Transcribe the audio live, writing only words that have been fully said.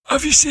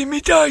Have you seen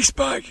me dice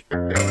bag?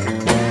 The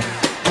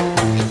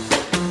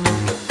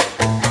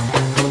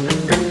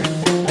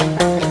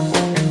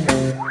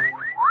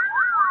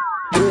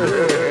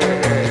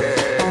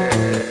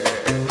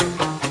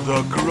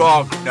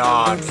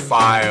GROGNARD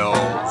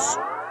Files.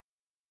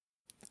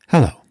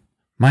 Hello,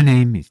 my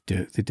name is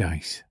Dirk the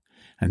Dice,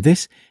 and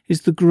this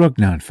is the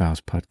GROGNARD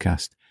Files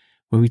podcast,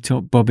 where we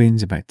talk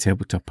bobbins about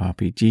tabletop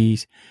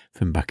RPGs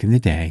from back in the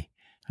day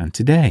and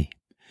today.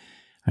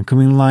 I'm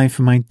coming live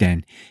from my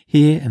den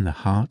here in the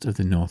heart of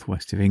the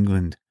northwest of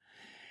England.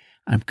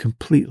 I'm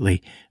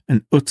completely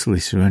and utterly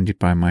surrounded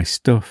by my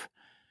stuff.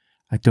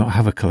 I don't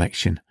have a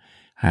collection.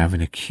 I have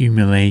an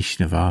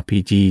accumulation of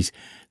RPGs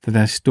that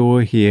I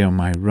store here on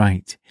my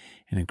right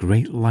in a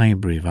great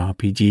library of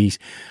RPGs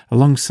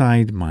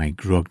alongside my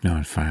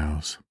GROGNARD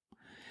files.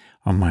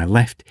 On my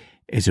left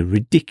is a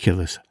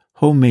ridiculous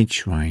homemade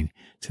shrine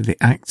to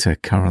the actor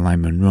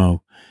Caroline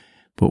Munro,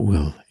 but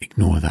we'll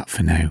ignore that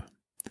for now.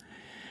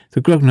 The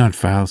GROGNARD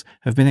files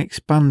have been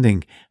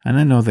expanding, and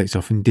I know that it's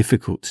often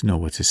difficult to know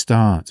where to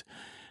start,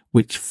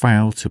 which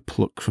file to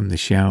pluck from the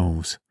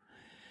shelves.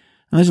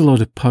 And there's a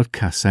lot of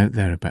podcasts out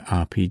there about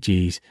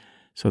RPGs,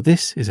 so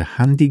this is a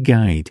handy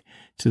guide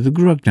to the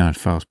GROGNARD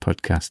Files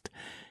podcast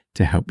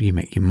to help you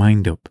make your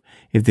mind up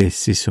if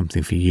this is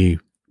something for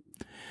you.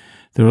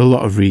 There are a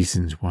lot of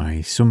reasons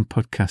why some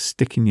podcasts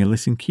stick in your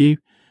listen queue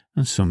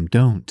and some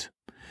don't.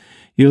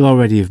 You'll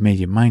already have made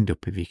your mind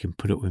up if you can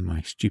put up with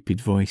my stupid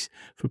voice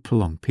for a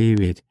prolonged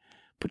period.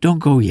 But don't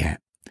go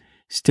yet.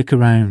 Stick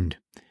around.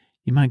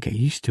 You might get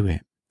used to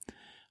it.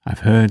 I've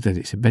heard that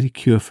it's a better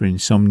cure for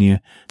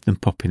insomnia than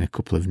popping a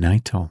couple of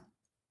Nitol.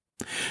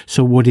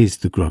 So what is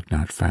the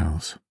GROGNARD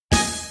Files?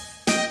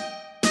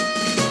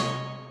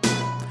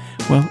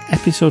 Well,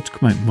 episodes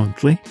come out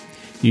monthly,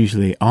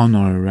 usually on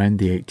or around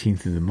the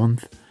 18th of the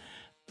month,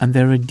 and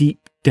they're a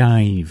deep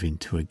dive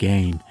into a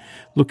game,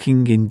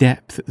 looking in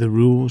depth at the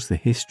rules, the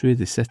history,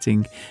 the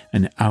setting,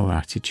 and our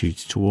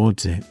attitudes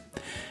towards it.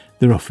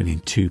 They're often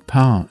in two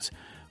parts,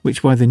 which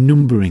is why the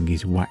numbering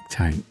is whacked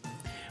out.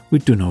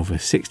 We've done over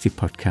 60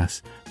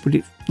 podcasts, but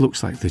it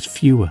looks like there's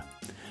fewer.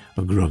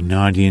 A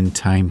Grognardian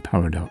time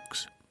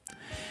paradox.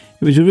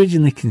 It was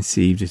originally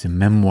conceived as a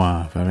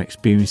memoir of our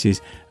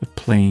experiences of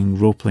playing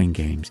role-playing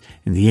games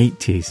in the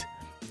 80s,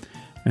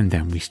 and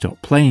then we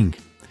stopped playing,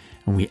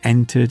 and we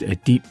entered a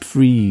deep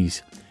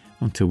freeze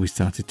until we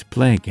started to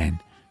play again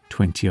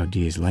 20 odd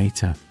years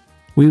later.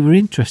 We were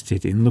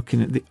interested in looking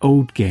at the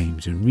old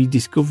games and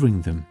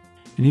rediscovering them,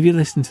 and if you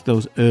listen to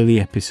those early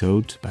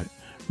episodes about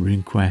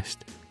RuneQuest,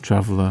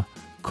 Traveller,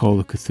 Call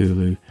of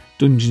Cthulhu,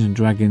 Dungeons and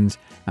Dragons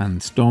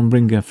and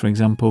Stormbringer, for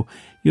example,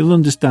 you'll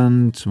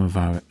understand some of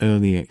our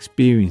early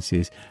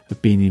experiences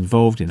of being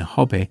involved in a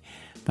hobby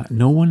that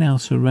no one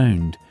else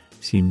around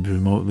seemed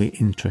remotely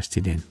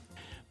interested in.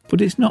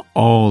 But it's not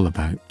all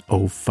about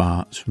old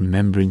farts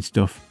remembering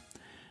stuff.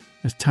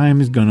 As time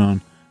has gone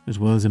on, as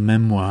well as a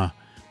memoir,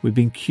 we've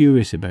been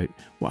curious about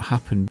what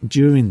happened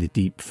during the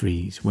deep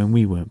freeze when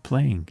we weren't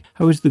playing.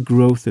 How has the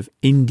growth of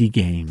indie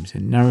games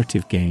and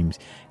narrative games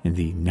in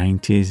the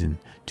 90s and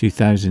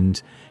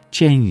 2000s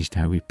changed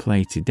how we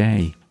play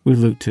today? We've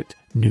looked at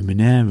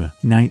Numenera,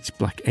 Night's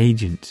Black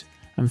Agent,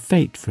 and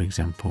Fate, for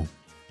example.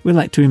 We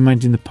like to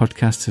imagine the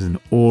podcast as an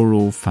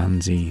oral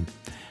fanzine,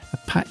 a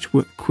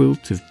patchwork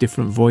quilt of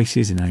different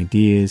voices and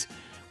ideas,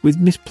 with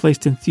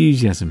misplaced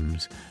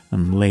enthusiasms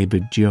and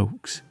laboured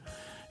jokes.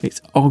 It's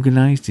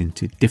organised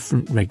into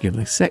different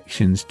regular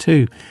sections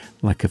too,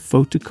 like a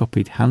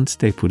photocopied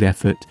hand-stapled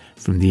effort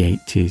from the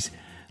 80s,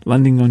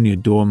 landing on your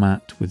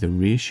doormat with a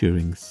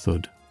reassuring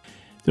thud.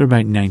 They're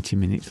about 90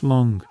 minutes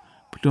long,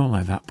 but don't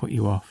let that put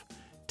you off.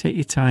 Take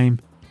your time,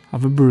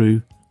 have a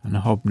brew and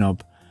a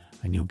hobnob,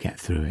 and you'll get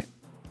through it.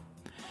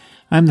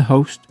 I'm the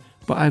host,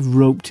 but I've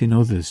roped in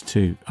others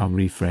too. I'll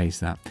rephrase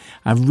that.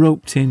 I've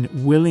roped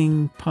in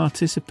willing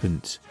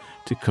participants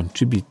to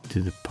contribute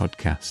to the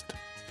podcast.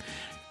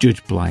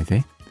 Judge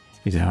Blythe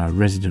is our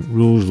resident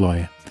rules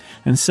lawyer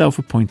and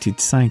self-appointed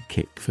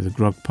sidekick for the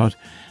Grog Pod,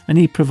 and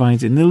he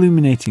provides an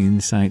illuminating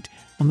insight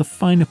on the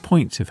finer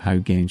points of how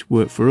games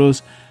work for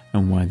us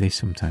and why they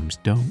sometimes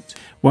don't,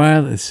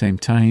 while at the same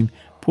time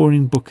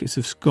pouring buckets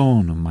of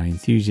scorn on my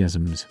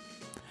enthusiasms.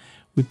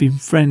 We've been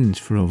friends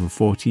for over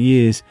 40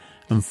 years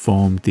and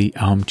formed the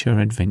Armchair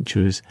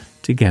Adventurers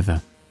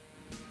together.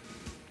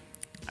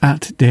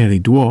 At Daily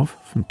Dwarf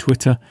from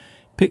Twitter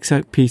picks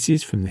out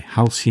pieces from the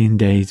halcyon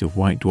days of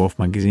White Dwarf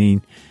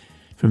magazine,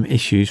 from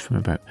issues from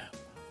about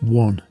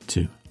 1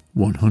 to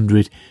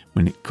 100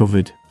 when it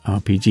covered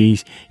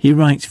RPGs. He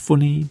writes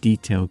funny,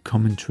 detailed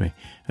commentary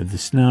of the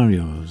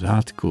scenarios,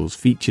 articles,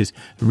 features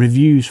and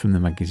reviews from the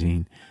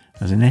magazine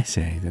as an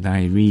essay that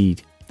I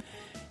read.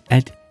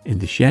 Ed in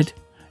the Shed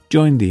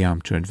joined the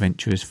Armchair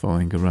Adventurers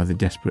following a rather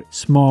desperate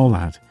small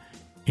lad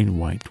in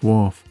White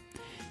Dwarf.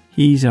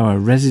 He's our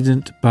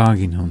resident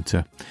bargain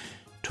hunter,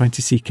 trying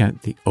to seek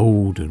out the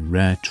old and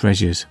rare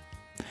treasures.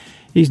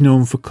 He's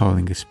known for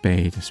calling a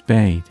spade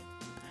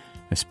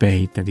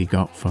that he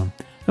got for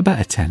about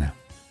a tenner.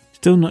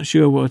 Still not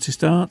sure where to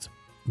start?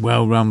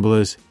 Well,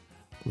 Ramblers,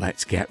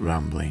 let's get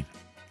rambling.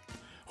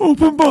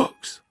 Open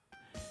box!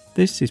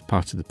 This is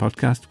part of the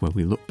podcast where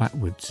we look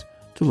backwards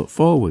to look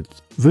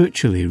forwards,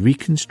 virtually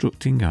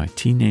reconstructing our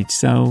teenage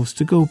selves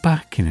to go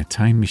back in a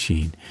time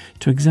machine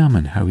to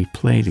examine how we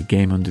played a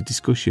game under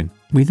discussion.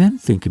 We then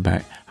think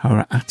about how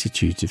our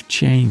attitudes have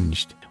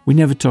changed. We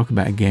never talk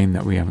about a game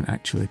that we haven't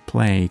actually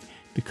played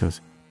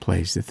because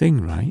play's the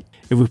thing, right?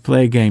 If we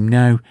play a game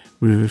now,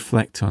 we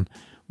reflect on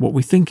what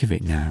we think of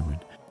it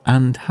now.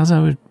 And has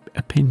our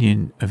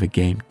opinion of a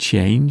game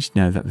changed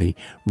now that the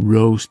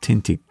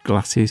rose-tinted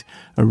glasses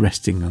are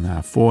resting on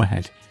our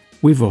forehead?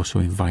 We've also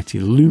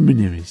invited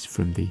luminaries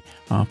from the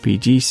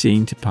RPG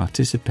scene to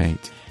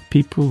participate.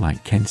 People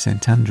like Ken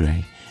St.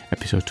 Andre,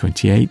 episode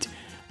 28,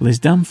 Liz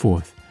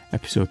Danforth,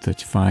 episode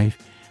 35,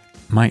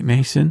 Mike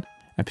Mason,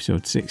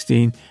 episode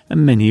 16,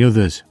 and many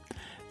others.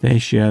 They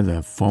share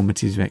their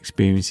formative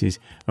experiences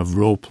of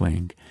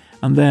role-playing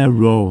and their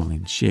role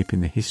in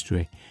shaping the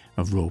history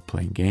of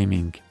role-playing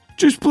gaming.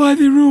 Just Blythe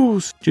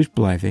rules! Just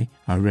Blythe,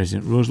 our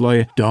resident rules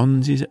lawyer,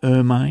 dons his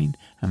ermine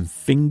and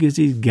fingers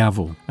his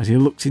gavel as he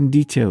looks in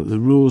detail at the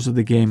rules of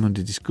the game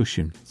under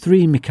discussion.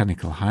 3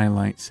 mechanical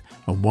highlights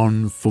and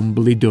 1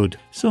 fumbly dud.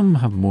 Some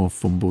have more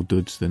fumble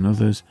duds than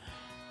others.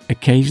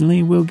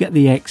 Occasionally we'll get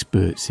the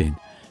experts in,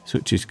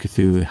 such as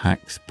Cthulhu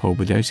Hacks Paul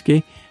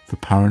Badowski for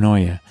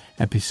Paranoia,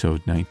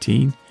 episode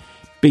 19,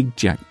 Big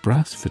Jack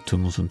Brass for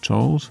Tunnels and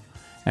Trolls,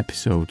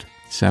 episode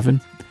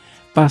 7,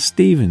 Baz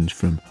Stevens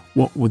from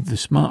What Would the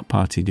Smart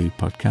Party Do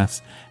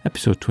podcast,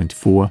 episode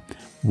 24,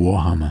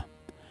 Warhammer.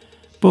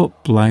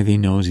 But Blythe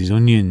knows his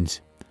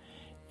onions.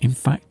 In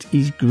fact,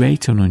 he's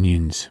great on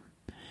onions.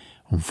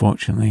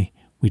 Unfortunately,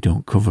 we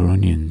don't cover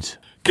onions.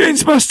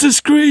 Games Master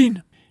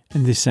Screen!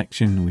 In this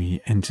section,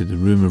 we enter the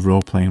room of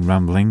role-playing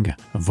rambling,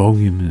 a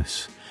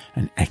voluminous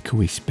and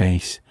echoey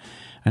space,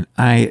 and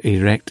I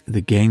erect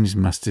the Games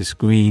Master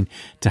screen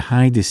to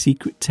hide a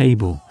secret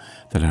table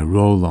that I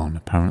roll on,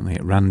 apparently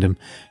at random,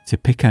 to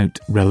pick out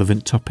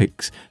relevant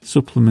topics,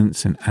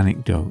 supplements and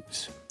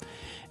anecdotes.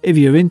 If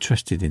you're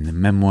interested in the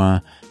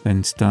memoir,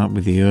 then start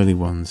with the early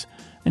ones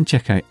and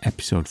check out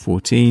episode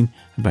 14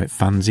 about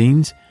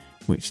fanzines,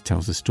 which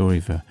tells the story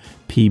of a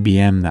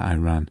PBM that I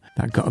ran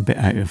that got a bit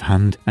out of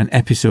hand, and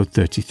episode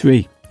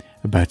 33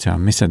 about our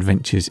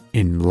misadventures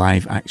in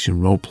live action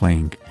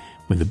role-playing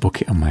with a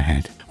bucket on my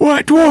head.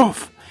 White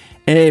Dwarf!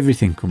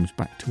 Everything comes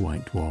back to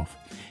White Dwarf.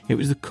 It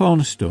was the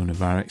cornerstone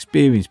of our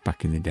experience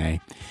back in the day.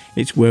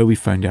 It's where we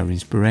found our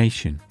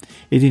inspiration.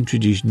 It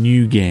introduced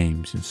new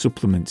games and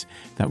supplements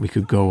that we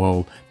could go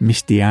all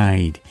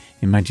misty-eyed,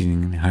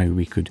 imagining how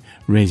we could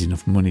raise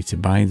enough money to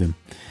buy them.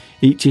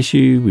 Each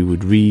issue we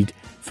would read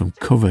from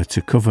cover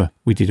to cover.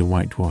 We did a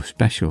White Dwarf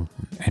special,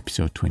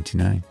 episode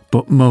 29.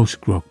 But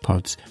most Grog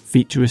Pods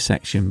feature a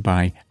section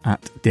by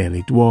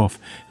 @DailyDwarf,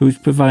 who has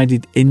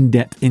provided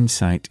in-depth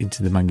insight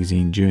into the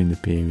magazine during the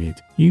period.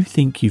 You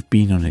think you've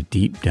been on a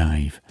deep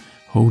dive?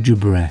 Hold your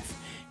breath.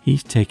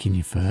 He's taking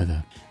you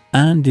further.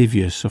 And if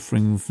you're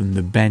suffering from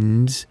the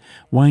bends,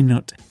 why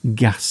not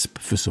gasp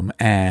for some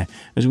air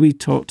as we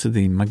talk to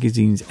the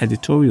magazine's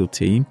editorial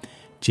team,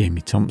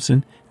 Jamie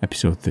Thompson,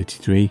 episode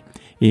 33,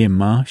 Ian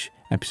Marsh,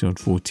 episode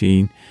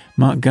 14,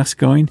 Mark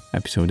Gascoigne,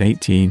 episode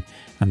 18,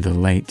 and the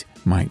late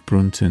Mike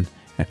Brunton,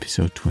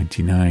 episode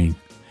 29.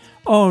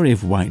 Or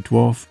if White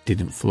Dwarf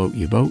didn't float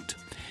your boat,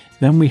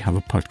 then we have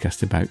a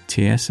podcast about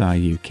TSR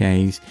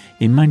UK's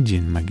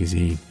Imagine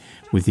magazine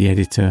with the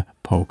editor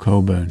Paul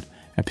Coburn,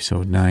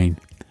 episode 9,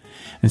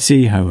 and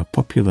see how a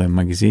popular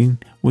magazine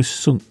was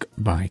sunk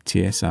by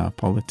TSR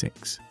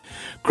politics.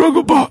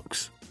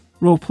 Grogglebox!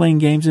 Role-playing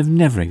games have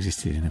never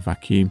existed in a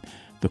vacuum.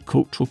 The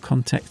cultural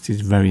context is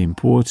very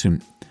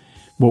important.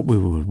 What we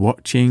were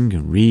watching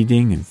and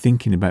reading and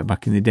thinking about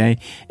back in the day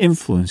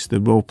influenced the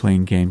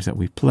role-playing games that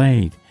we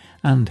played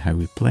and how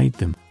we played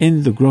them.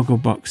 In the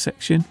Grogglebox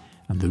section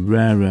and the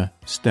rarer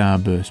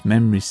Starburst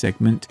Memories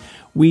segment,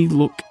 we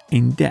look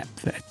in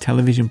depth at a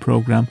television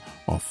programme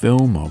or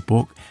film or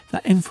book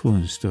that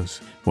influenced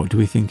us. What do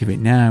we think of it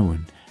now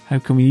and how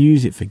can we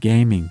use it for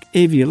gaming?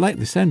 If you like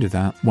the sound of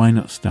that, why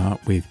not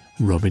start with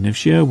Robin of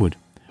Sherwood,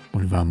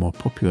 one of our more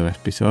popular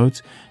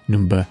episodes,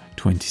 number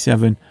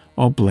 27,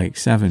 or Blake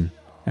 7,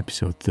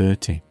 episode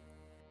 30.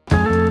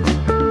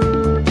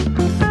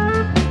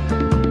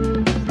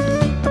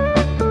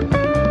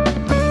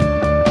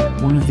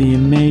 One of the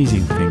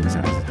amazing things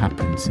that has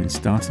happened since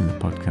starting the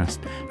podcast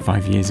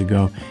 5 years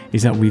ago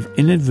is that we've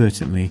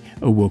inadvertently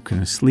awoken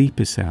a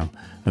sleeper cell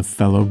of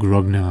fellow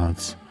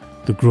grognards,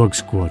 the Grog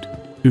Squad,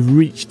 who've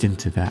reached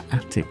into their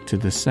attic to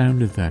the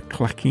sound of their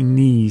clacking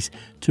knees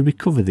to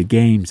recover the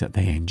games that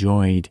they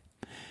enjoyed.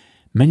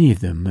 Many of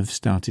them have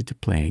started to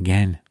play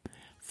again.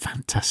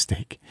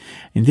 Fantastic.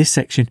 In this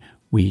section,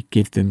 we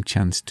give them a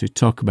chance to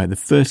talk about the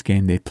first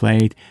game they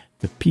played,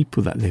 the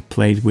people that they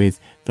played with,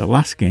 the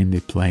last game they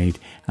played,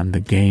 and the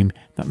game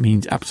that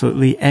means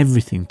absolutely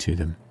everything to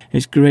them.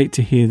 It's great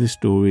to hear the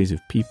stories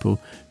of people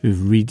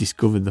who've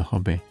rediscovered the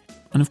hobby,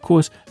 and of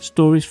course,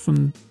 stories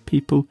from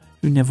people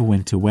who never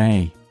went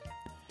away.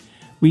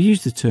 We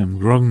use the term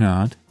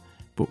grognard,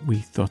 but we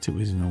thought it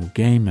was an old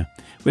gamer.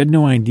 We had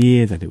no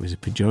idea that it was a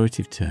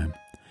pejorative term.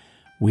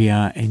 We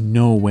are in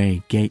no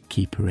way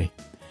gatekeepery.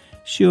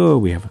 Sure,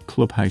 we have a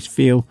clubhouse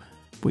feel,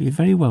 but you're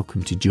very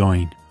welcome to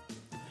join.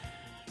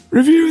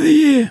 Review of the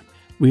year.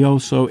 We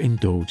also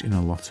indulge in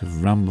a lot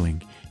of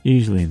rambling,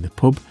 usually in the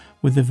pub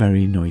with a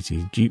very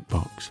noisy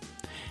jukebox.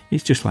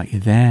 It's just like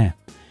you're there,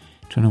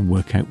 trying to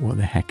work out what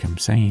the heck I'm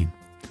saying.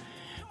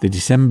 The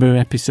December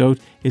episode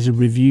is a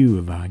review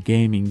of our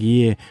gaming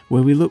year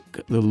where we look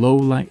at the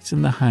lowlights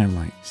and the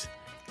highlights.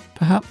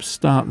 Perhaps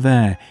start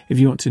there if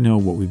you want to know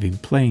what we've been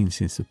playing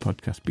since the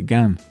podcast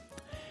began.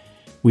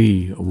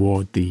 We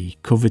award the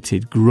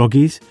coveted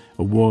Groggies,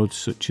 awards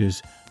such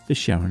as the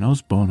Sharon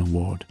Osbourne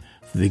Award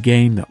for the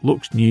game that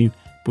looks new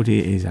but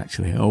it is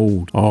actually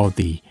old, or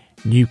the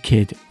new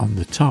kid on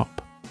the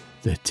top,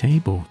 the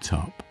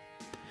tabletop.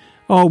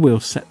 Or we'll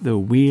set the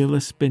wheel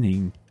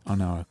a-spinning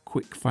on our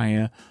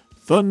quickfire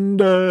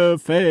Thunder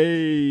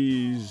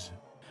Phase.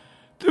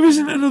 There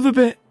isn't another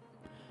bit.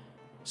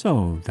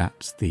 So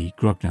that's the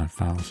Grognard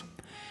Files.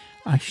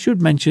 I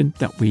should mention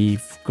that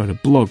we've got a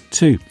blog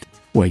too,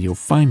 where you'll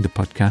find the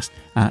podcast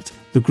at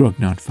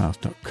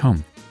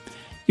thegrognardfiles.com.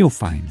 You'll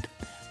find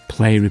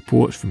play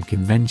reports from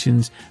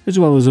conventions, as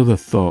well as other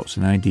thoughts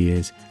and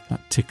ideas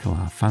that tickle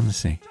our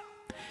fancy.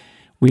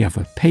 We have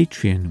a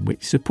Patreon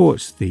which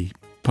supports the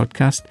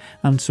podcast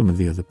and some of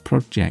the other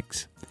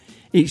projects.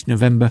 Each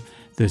November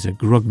there's a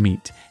grog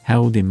meet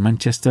held in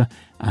Manchester,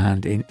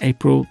 and in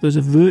April there's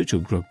a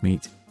virtual grog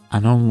meet,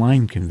 an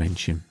online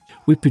convention.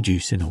 We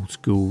produce an old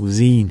school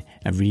zine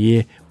every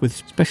year with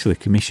specially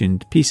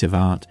commissioned piece of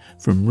art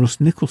from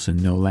Russ Nicholson,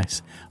 no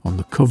less, on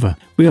the cover.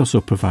 We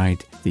also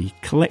provide the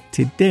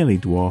collected Daily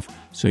Dwarf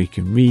so you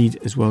can read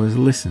as well as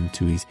listen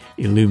to his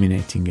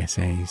illuminating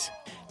essays.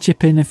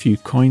 Chip in a few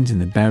coins in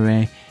the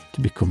beret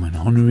to become an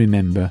honorary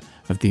member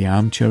of the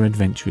Armchair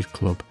Adventurers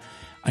Club,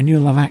 and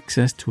you'll have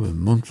access to a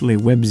monthly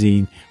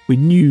webzine with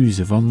news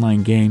of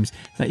online games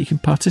that you can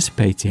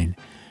participate in,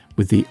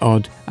 with the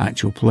odd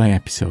actual play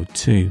episode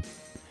too.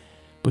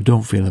 But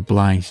don't feel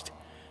obliged.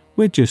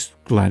 We're just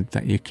glad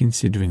that you're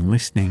considering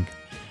listening.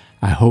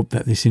 I hope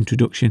that this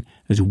introduction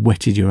has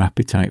whetted your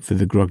appetite for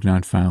the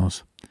Grognard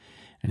Files.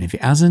 And if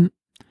it hasn't,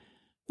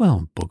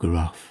 well, bugger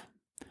off.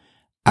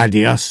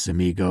 Adios,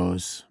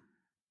 amigos.